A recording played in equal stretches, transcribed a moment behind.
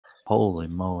Holy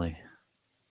moly.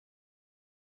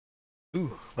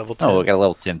 Ooh, level 10. Oh, we got a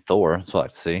level 10 Thor. That's what I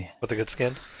like to see. With a good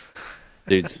skin.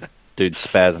 Dude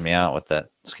spazzing me out with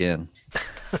that skin.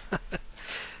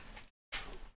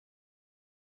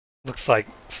 Looks like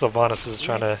Sylvanas is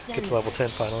trying to get to level 10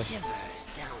 finally.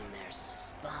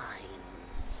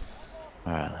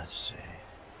 Alright, let's see.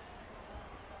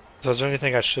 So is there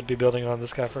anything I should be building on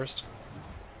this guy first?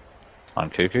 On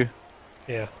Cuckoo?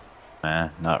 Yeah. Nah,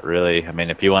 not really. I mean,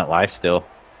 if you want life still.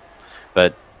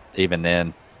 But even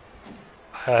then,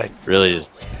 really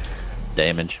just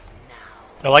damage.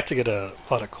 I like to get a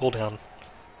lot of cooldown.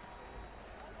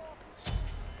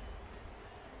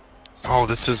 Oh,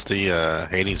 this is the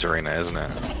Hades arena, isn't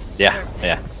it? Yeah,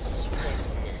 yeah.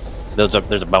 There's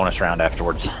a bonus round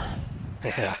afterwards.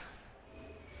 Yeah.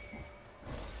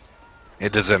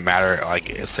 It doesn't matter,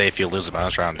 like, say if you lose the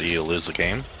bonus round, do you lose the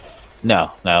game?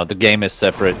 No, the game is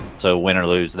separate, so win or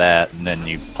lose that, and then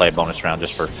you play a bonus round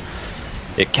just for...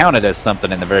 It counted as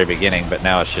something in the very beginning, but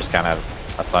now it's just kind of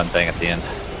a fun thing at the end.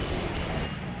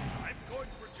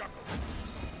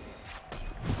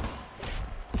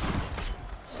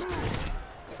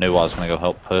 Knew I was going to go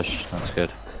help push. That's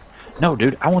good. No,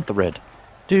 dude, I want the red.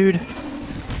 Dude.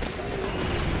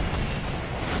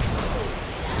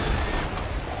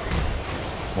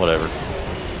 Whatever.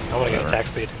 I want to get attack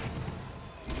speed.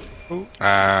 Ooh.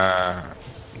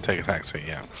 Take attack speed,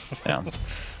 yeah. Yeah.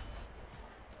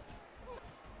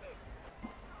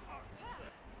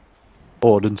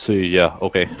 Oh, I didn't see. Yeah,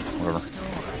 okay. Whatever.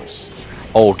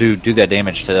 Oh, dude, do that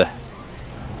damage to...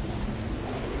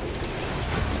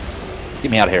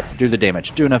 Get me out of here. Do the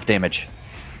damage. Do enough damage.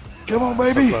 Come on,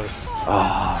 baby. So close.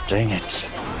 Oh, dang it.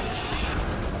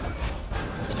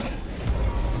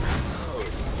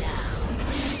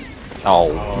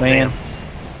 Oh, man. Damn.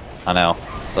 I know.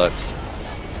 Sucks.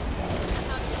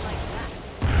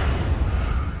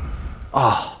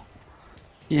 Oh.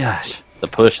 Yes. The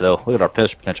push, though. Look at our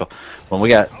push potential. When we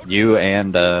got you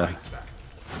and,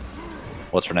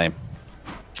 what's her name?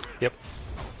 Yep.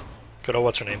 Good old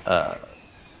what's her name?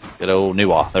 Good old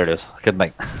Nuwa. There it is. I couldn't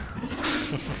think.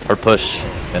 Her push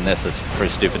in this is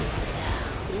pretty stupid.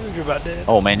 Ooh, you're about dead.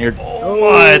 Oh, man, you're...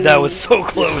 Oh my, that was so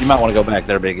close. You might want to go back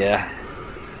there, big guy.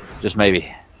 Just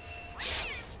maybe.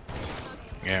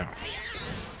 Yeah.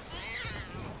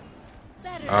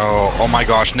 Oh my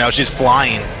gosh, now she's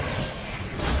flying.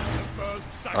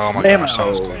 Oh my gosh, that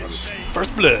was close.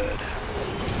 First blood.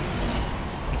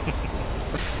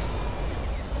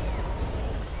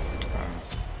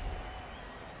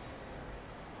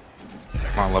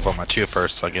 I'm gonna level up my 2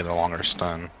 first so I get a longer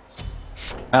stun.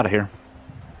 Out of here.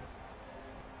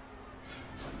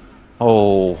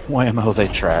 Oh, whammo, they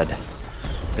tried.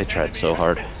 They tried so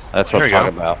hard. That's what I'm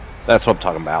talking about. That's what I'm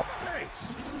talking about.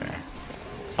 Okay.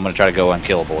 I'm gonna try to go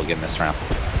unkillable again this round.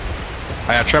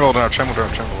 I trembled.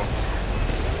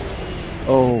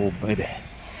 Oh, baby.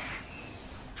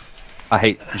 I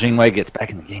hate Jingwei gets back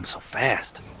in the game so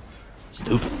fast.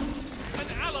 Stupid.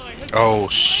 Oh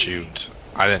shoot.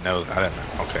 I didn't know.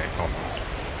 Okay, hold on.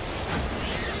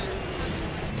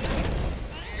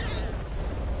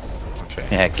 Okay.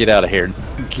 Yeah, get out of here.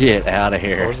 Get out of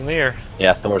here. Thor's in the air.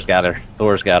 Yeah, Thor's got her.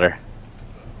 Thor's got her.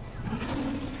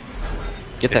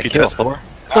 Get that kill, Thor.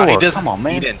 Thor, he doesn't, come on,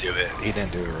 man. He didn't do it. He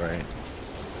didn't do it right.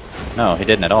 No, he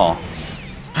didn't at all.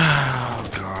 Oh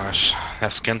gosh,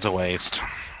 that skin's a waste.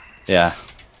 Yeah.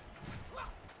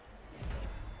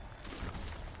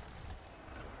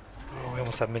 Oh, we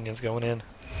almost have minions going in.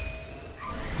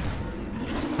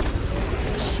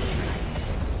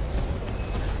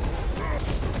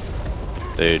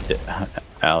 Dude,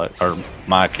 Alex, or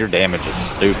Mike, your damage is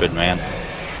stupid, man.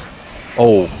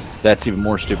 Oh, that's even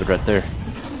more stupid right there.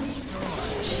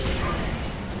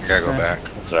 I gotta go back.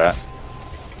 That's alright.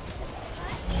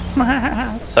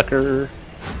 Sucker.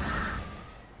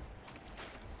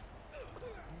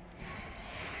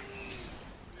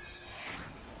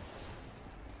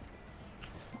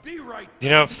 Do you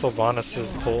know if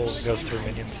Sylvanas' pull goes through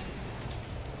minions?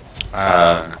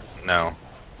 No.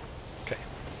 Okay.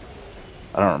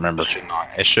 I don't remember. It should not.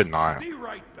 It should not. Be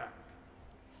right back.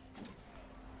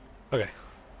 Okay.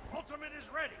 Ultimate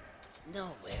is ready.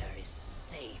 Nowhere is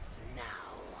safe now.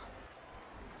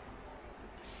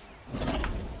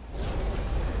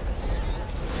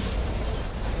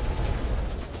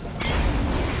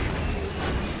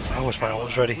 I wish my ult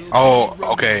was ready. Oh,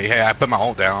 okay. Hey, I put my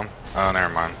ult down. Oh,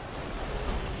 never mind.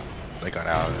 They got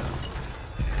out of it.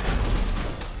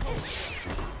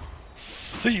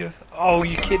 See ya. Oh,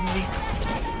 you kidding me?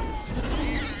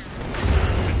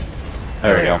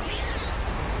 There we go.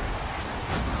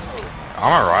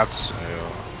 I'm a Ratsu.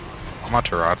 I'm a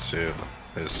Taratsu.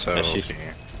 Is so Yeah, she's- OP.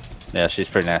 Yeah, she's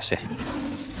pretty nasty.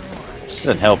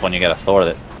 Doesn't help when you got a Thor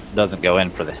that doesn't go in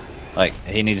for the... Like,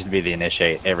 he needs to be the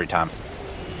initiate every time.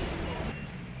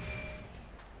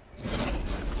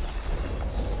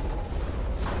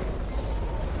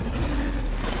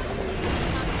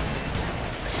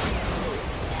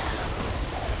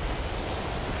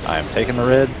 I am taking the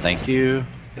red, thank you.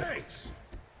 Thanks.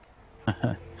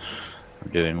 I'm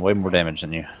doing way more damage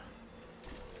than you.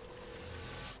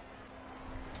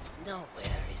 Nowhere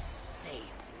is safe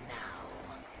now.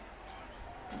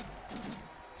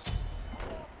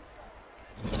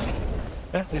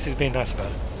 Yeah, at least he's being nice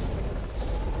about it.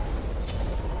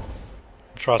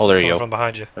 Trust Oh, there you coming go. from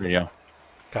behind you, There you go.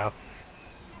 Kyle.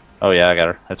 Oh yeah, I got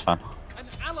her. That's fine. An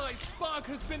ally spark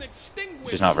has been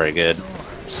extinguished. She's not very good.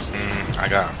 I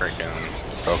got freaking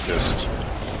focused.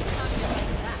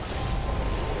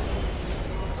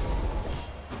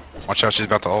 Watch out, she's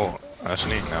about to ult. That's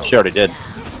neat. No. She already did. An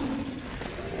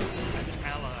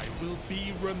ally will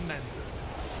be remembered.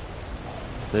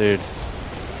 Dude.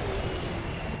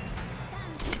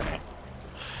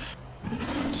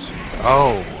 Let's see.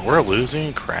 Oh, we're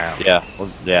losing? Crap. Yeah.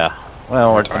 Yeah.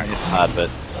 Well, we're Tight. tied, but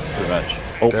pretty much.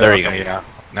 Oh, there you go. Okay, yeah.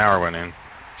 Now we're winning.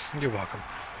 You're welcome.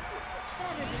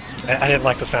 I didn't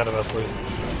like the sound of us losing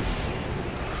this.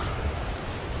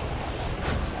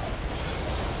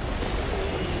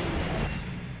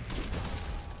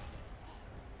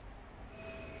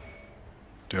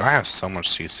 Dude, I have so much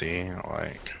CC.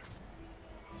 Like,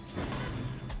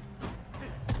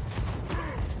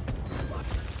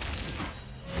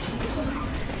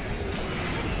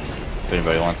 If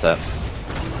anybody wants that.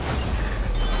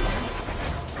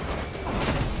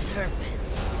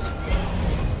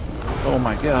 Oh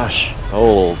my gosh.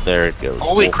 Oh, there it goes.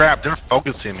 holy Oh. crap, they're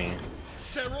focusing me.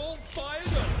 They're all fired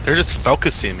up. They're just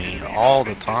focusing me all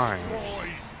the time. Destroyed.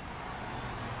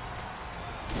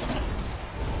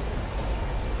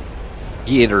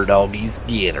 Get her, doggies.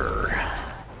 Get her. An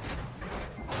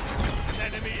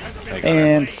enemy has been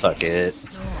And suck it.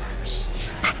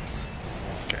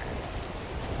 Okay.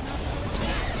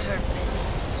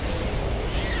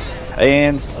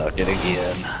 And suck it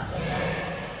again.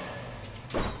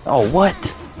 Oh, what?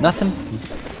 Nothing?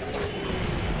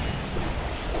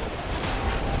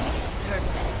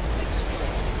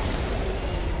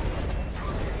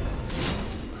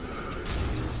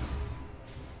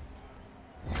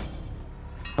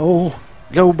 Oh,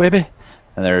 go, baby.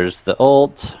 And there's the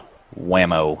ult.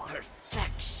 Whammo.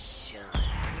 Perfection.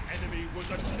 enemy was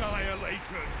annihilated.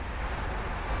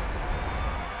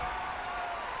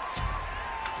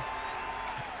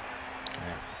 Okay.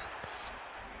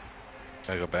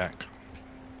 Gotta go back.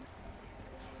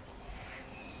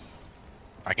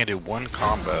 I can do one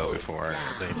combo before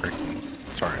they freaking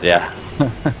start. Yeah.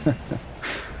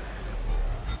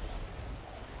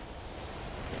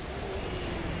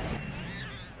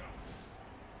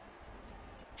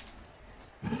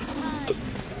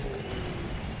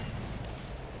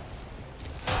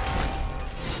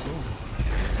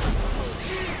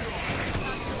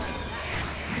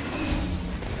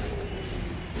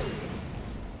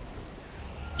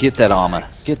 Get that armor.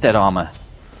 Get that armor.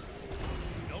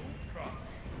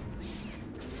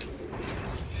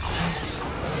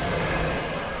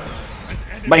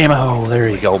 Bam! Oh, there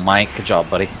you go, Mike. Good job,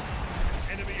 buddy.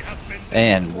 Enemy has been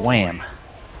And wham.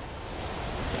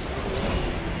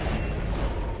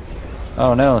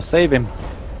 Oh no, save him.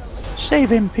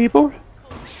 Save him, people.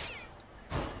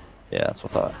 Yeah, that's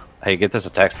what I thought. Hey, get this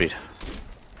attack speed.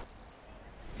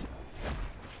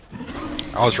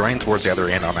 I was running towards the other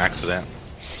end on accident.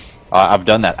 I've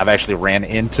done that. I've actually ran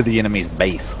into the enemy's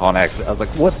base on accident. I was like,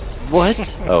 what?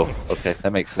 What? Oh, okay.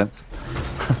 That makes sense.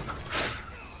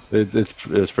 It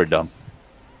was pretty dumb.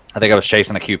 I think I was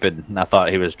chasing a Cupid, and I thought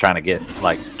he was trying to get,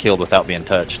 like, killed without being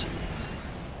touched.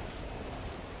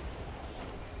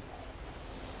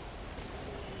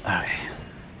 Okay.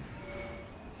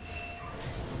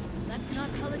 Let's not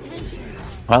call attention.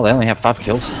 Well, they only have 5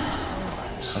 kills.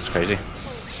 That's crazy.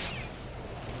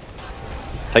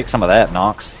 Take some of that,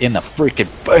 Nox. In the freaking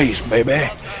face, baby.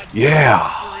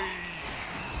 Yeah.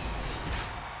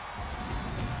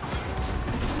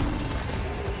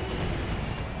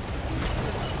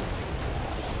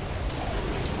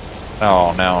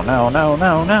 Oh, no, no, no,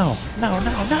 no, no. No,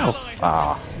 no, no.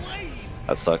 Ah,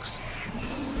 that sucks.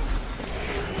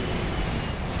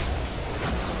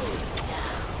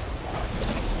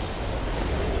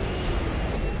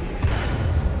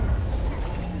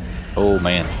 Oh,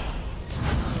 man.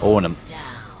 Oh, and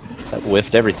that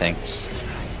whiffed everything.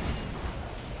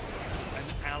 An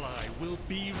ally will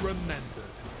be remembered.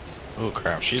 Oh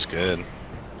crap, she's good.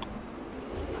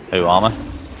 Who, Alma?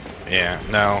 Yeah,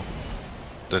 no.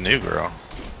 The new girl.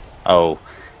 Oh,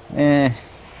 eh.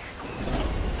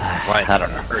 Like, I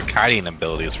don't know. her kiting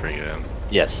ability is pretty good.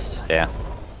 Yes, yeah.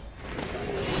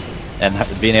 And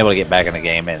being able to get back in the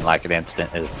game in like an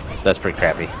instant that's pretty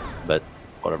crappy, but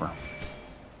whatever.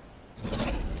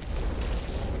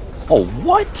 Oh,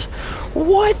 what?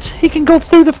 What? He can go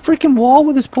through the freaking wall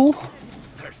with his pool?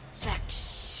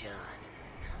 Perfection.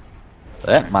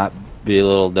 That might be a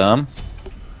little dumb.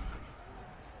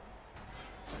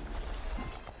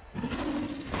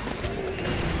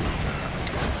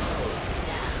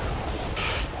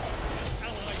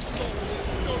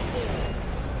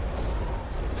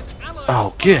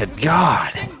 Oh, good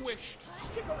God.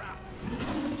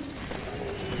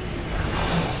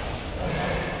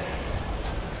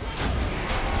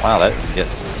 Wow, that didn't get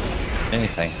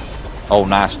anything. Oh,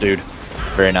 nice, dude.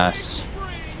 Very nice.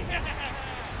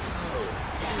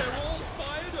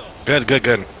 Good, good,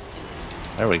 good.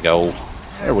 There we go.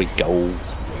 There we go.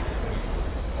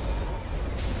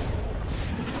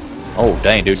 Oh,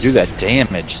 dang, dude. Do that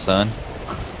damage, son.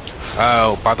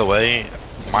 Oh, by the way,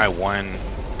 my one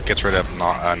gets rid of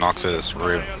Nox's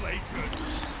root.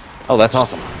 Oh, that's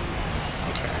awesome.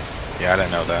 Okay. Yeah, I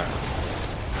didn't know that.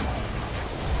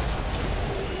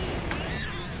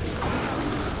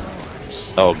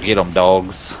 Oh, get them,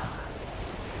 dogs.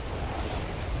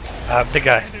 Big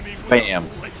guy. Bam.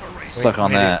 Suck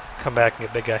on We need to that. Come back and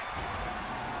get big guy.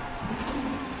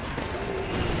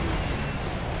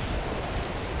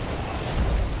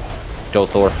 Go,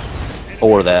 Thor.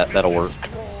 Or that. That'll work.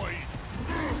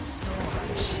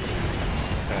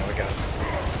 Yeah, we got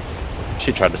him.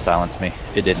 She tried to silence me.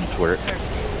 It didn't work.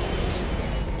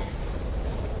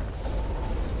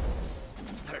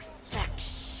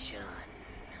 Perfection.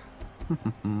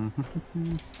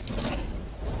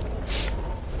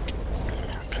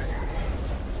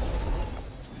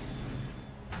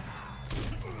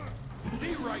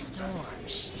 Storm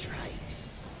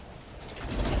strikes.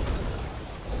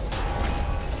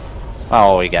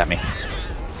 Oh, he got me.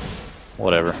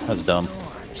 Whatever. That's dumb.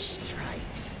 Storm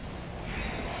strikes.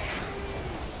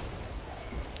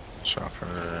 Shot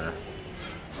for.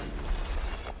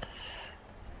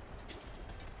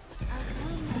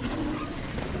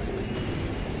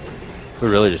 We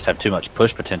really just have too much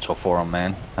push potential for him,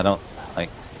 man. I don't,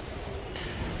 like...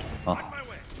 Oh.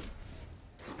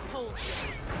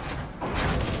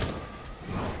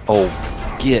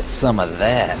 Oh, get some of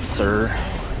that, sir.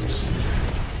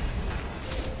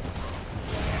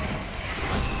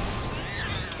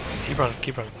 Keep running,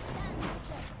 keep running.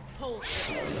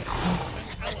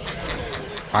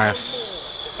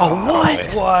 Nice. Oh,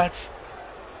 what? What?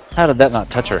 How did that not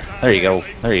touch her? There you go.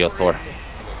 There you go, Thor.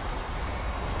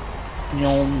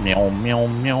 Meow, meow, meow,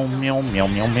 meow, meow, meow,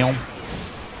 meow, meow.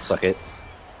 Suck it.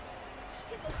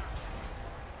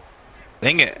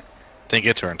 Dang it. Didn't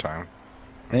get to her in time.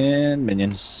 And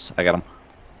minions. I got them.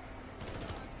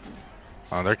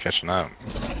 Oh, they're catching up.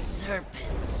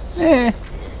 Serpents. Eh.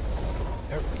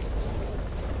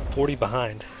 40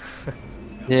 behind.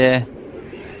 Yeah.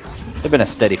 They've been a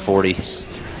steady 40.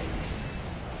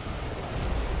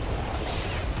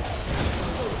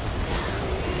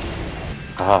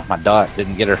 Oh, my dot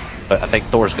didn't get her, but I think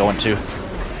Thor's going to.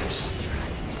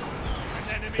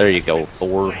 There you go,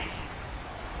 Thor.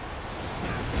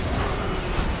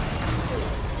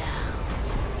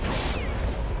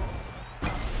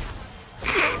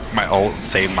 My ult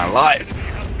saved my life.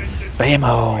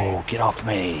 Bamo, get off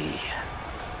me.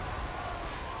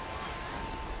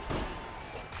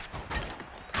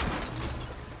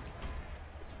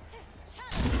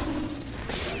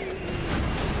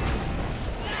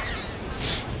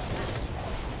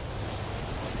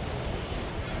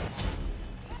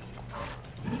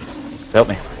 Help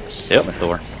me. Help me,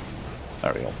 Thor.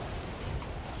 There we go.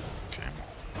 Okay.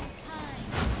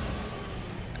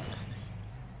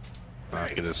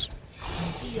 Look at this.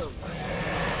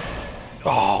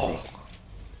 Oh.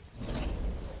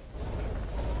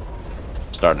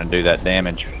 Starting to do that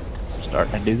damage.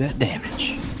 Starting to do that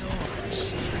damage.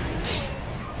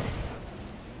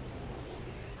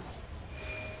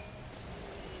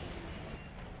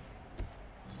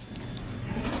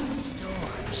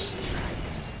 Storm strikes.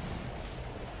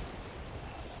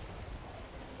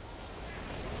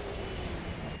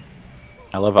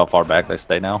 I love how far back they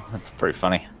stay now. That's pretty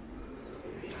funny.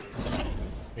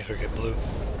 You gotta get blue.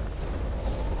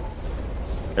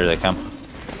 Here they come.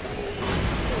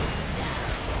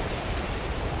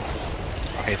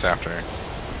 Oh, he's after her.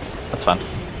 That's fine.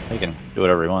 He can do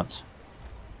whatever he wants.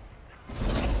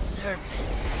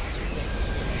 Serpents.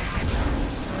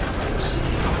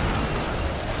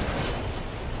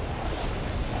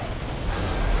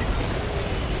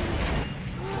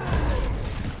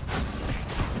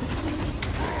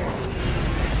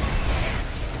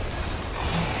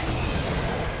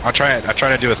 I'll try it. I try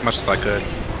to do as much as I could.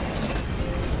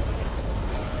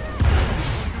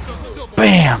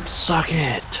 Bam! Suck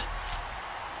it!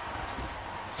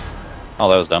 Oh,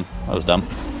 that was dumb. That was dumb.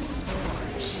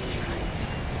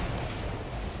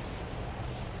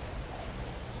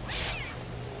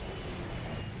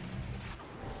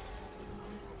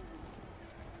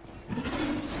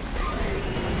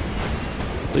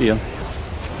 See ya.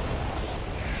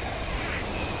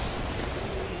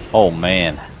 Oh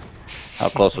man. How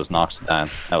close was Nox to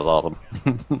dying? That was awesome.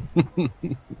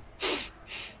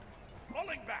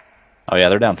 Falling back. Oh yeah,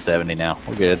 they're down 70 now.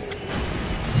 We're good.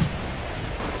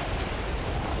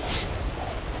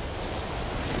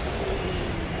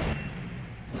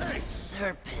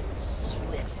 Serpent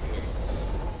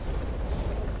swiftness.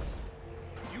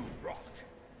 You rock.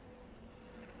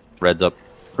 Red's up.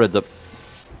 Red's up.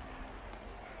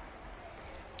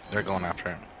 They're going after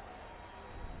it.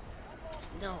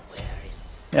 Nowhere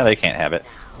is Yeah, they can't have it.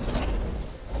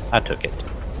 I took it.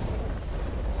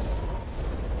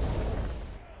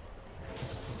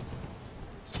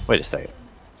 Wait a second.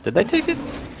 Did they take it?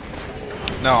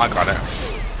 No, I got it.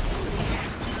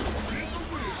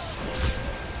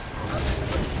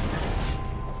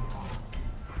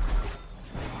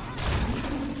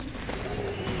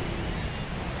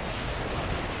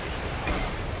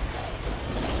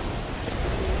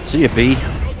 See ya, B.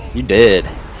 You did.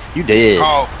 You did.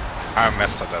 Oh, I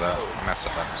messed up that up. I messed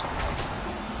up that or something.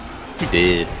 You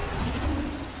did.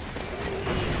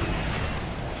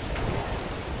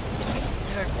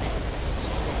 serpent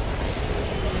swiftness.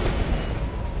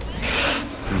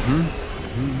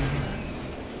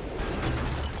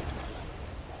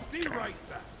 Be right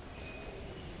back.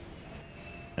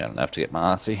 Got enough to get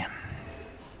my Aussie.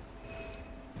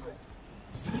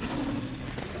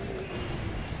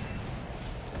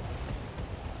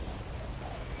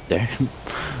 There.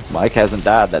 Mike hasn't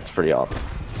died. That's pretty awesome.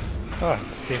 Oh,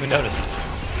 didn't even notice.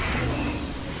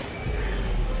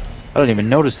 I didn't even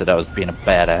notice that I was being a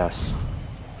badass.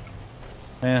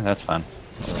 Yeah, that's fine.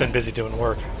 Just been busy doing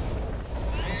work.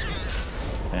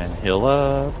 And heal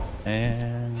up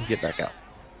and get back out.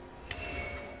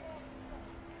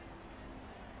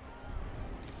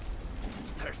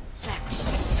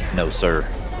 Perfection. No, sir.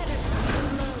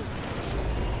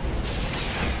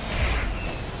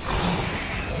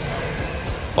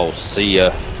 Oh, see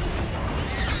ya.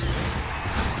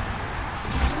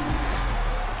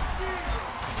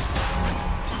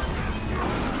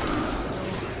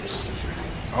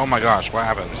 Oh my gosh, what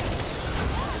happened?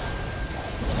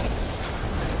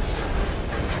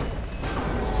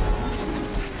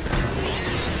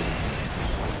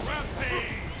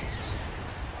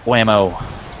 Whammo.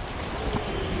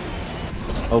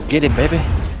 Oh, get him, baby.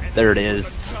 There it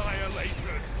is.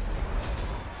 Annihilation.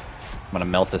 I'm gonna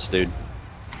melt this dude.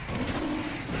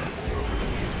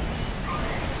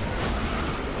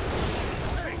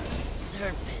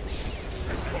 Serpents.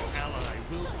 Ally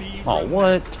will be Oh,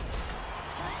 what?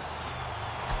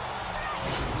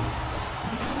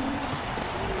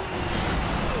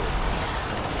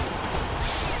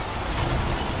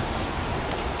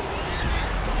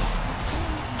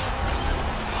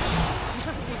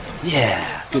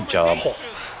 Yeah, good job. Oh,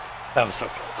 that was so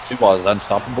close. It was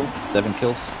unstoppable. 7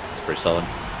 kills. It's pretty solid.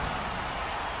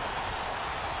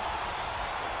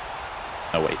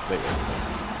 Oh, wait.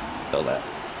 Kill that.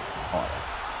 Hold on.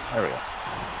 There we go.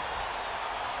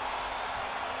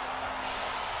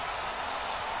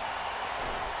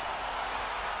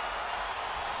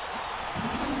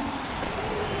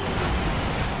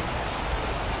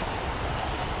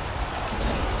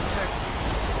 Serpent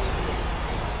swiftness.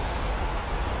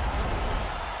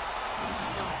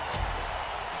 Nowhere is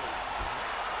safe.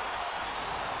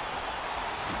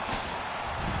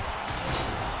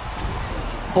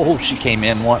 Oh, she came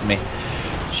in wanting me.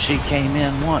 She came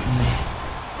in wanting me.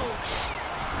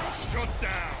 shut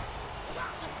down.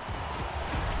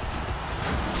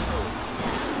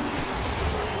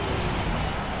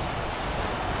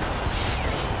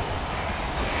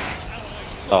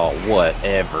 Oh,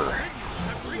 whatever.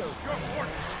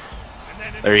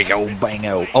 There you go,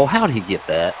 bango. Oh, how'd he get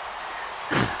that?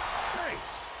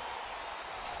 Thanks.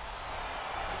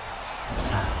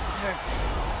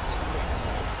 Serpent swiftness.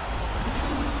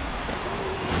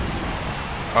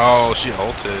 Oh, she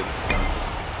ulted.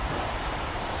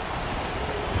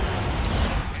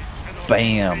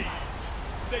 Bam.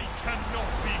 They cannot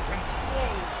be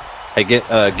controlled. Hey,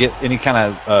 get any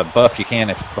kind of buff you can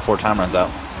before time runs out,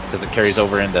 because it carries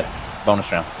over into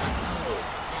bonus round.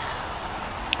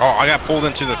 Oh, I got pulled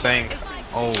into the thing.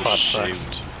 Oh, God, shoot.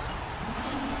 sucks.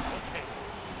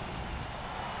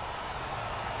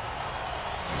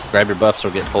 Grab your buffs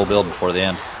or get full build before the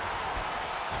end.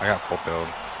 I got full build.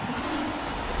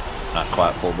 Not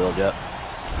quite full build yet.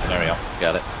 There we go.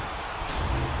 Got it.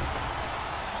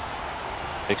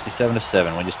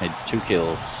 67-7. We just need 2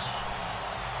 kills.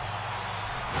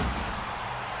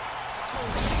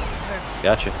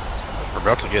 Gotcha. We're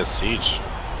about to get siege.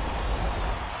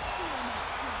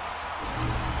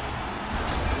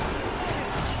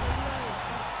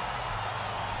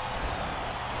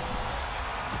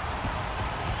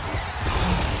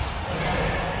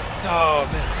 Oh,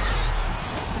 missed.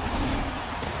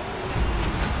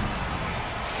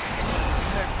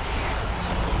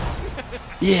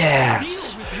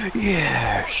 Yes!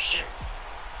 Yes!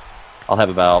 I'll have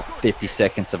about 50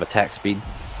 seconds of attack speed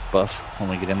buff when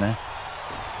we get in there.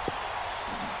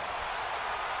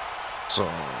 So,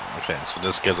 okay, so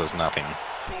this gives us nothing.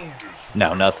 Bonus.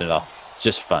 No, nothing at all. It's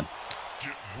just fun.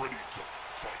 Get ready to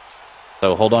fight.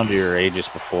 So hold on to your Aegis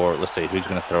before. Let's see, who's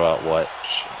going to throw out what?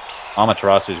 Shit.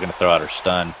 Amaterasu's going to throw out her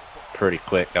stun pretty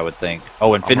quick, I would think.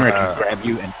 Oh, and Finra can grab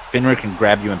you, and Finra can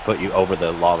grab you and put you over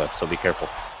the lava, so be careful.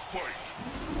 Fight.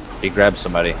 He grabs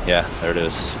somebody. Yeah, there it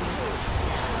is.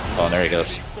 Oh, and there he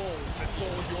goes. falls before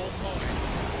your mind.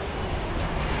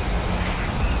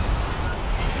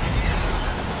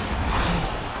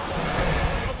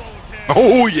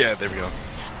 Oh yeah, there we go.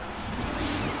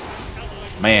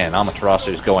 Man,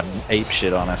 Amaterasu's going ape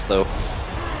shit on us, though.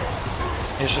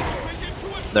 Is she?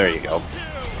 There you go.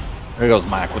 There goes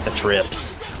Mike with the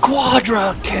trips.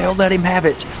 Quadra kill. Let him have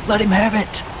it. Let him have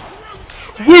it.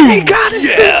 He got his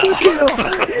triple kill.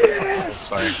 Yes.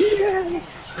 Sorry.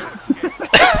 Yes.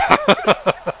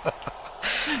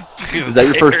 Is that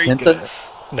your first Very hint? good.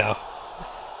 No.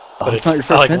 Oh, But it's not your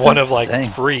first like hint? one of like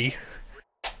Dang. 3.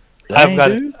 Dang,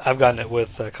 dude. I've gotten it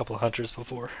with a couple of hunters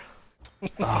before.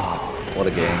 Oh, what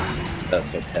a game. That's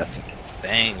fantastic.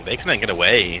 Dang, they couldn't get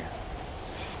away.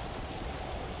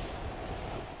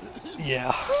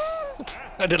 Yeah.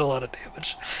 I did a lot of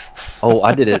damage. Oh,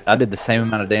 I did it. I did the same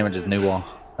amount of damage as Newall.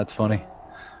 That's funny.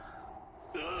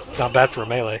 Not bad for a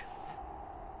melee.